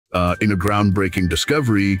In a groundbreaking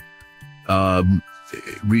discovery,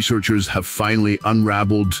 researchers have finally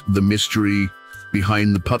unraveled the mystery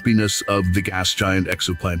behind the puffiness of the gas giant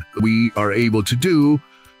exoplanet. We are able to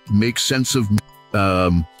make sense of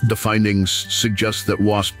the findings suggest that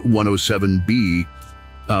WASP-107b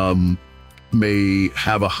may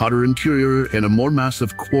have a hotter interior and a more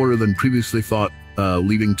massive core than previously thought,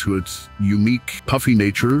 leading to its unique puffy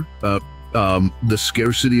nature. The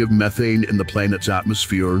scarcity of methane in the planet's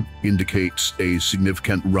atmosphere indicates a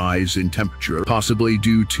significant rise in temperature, possibly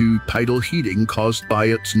due to tidal heating caused by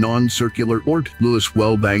its non-circular orbit. Lewis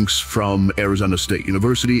Wellbanks from Arizona State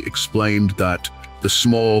University explained that the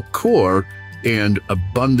small core and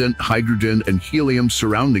abundant hydrogen and helium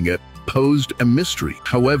surrounding it posed a mystery.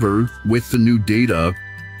 However, with the new data,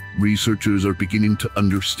 researchers are beginning to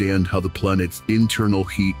understand how the planet's internal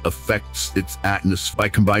heat affects its atmosphere. By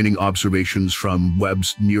combining observations from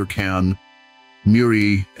Webb's NIRCan,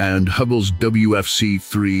 MIRI, and Hubble's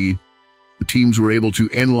WFC3, the teams were able to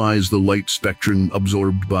analyze the light spectrum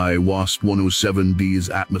absorbed by WASP-107b's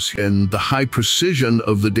atmosphere, and the high precision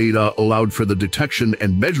of the data allowed for the detection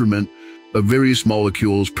and measurement of various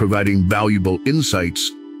molecules, providing valuable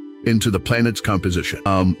insights into the planet's composition.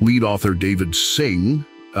 Lead author David Singh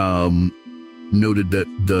noted that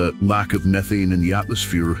the lack of methane in the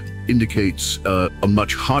atmosphere indicates a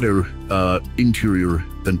much hotter interior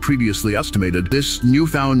than previously estimated. This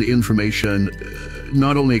newfound information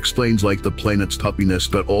not only explains the planet's puffiness,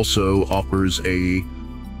 but also offers a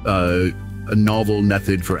novel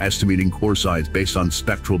method for estimating core size based on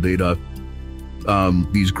spectral data.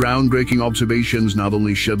 These groundbreaking observations not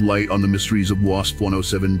only shed light on the mysteries of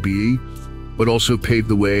WASP-107b, but also paved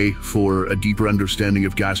the way for a deeper understanding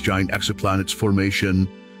of gas giant exoplanets' formation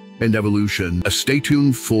and evolution. Stay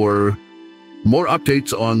tuned for more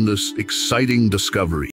updates on this exciting discovery.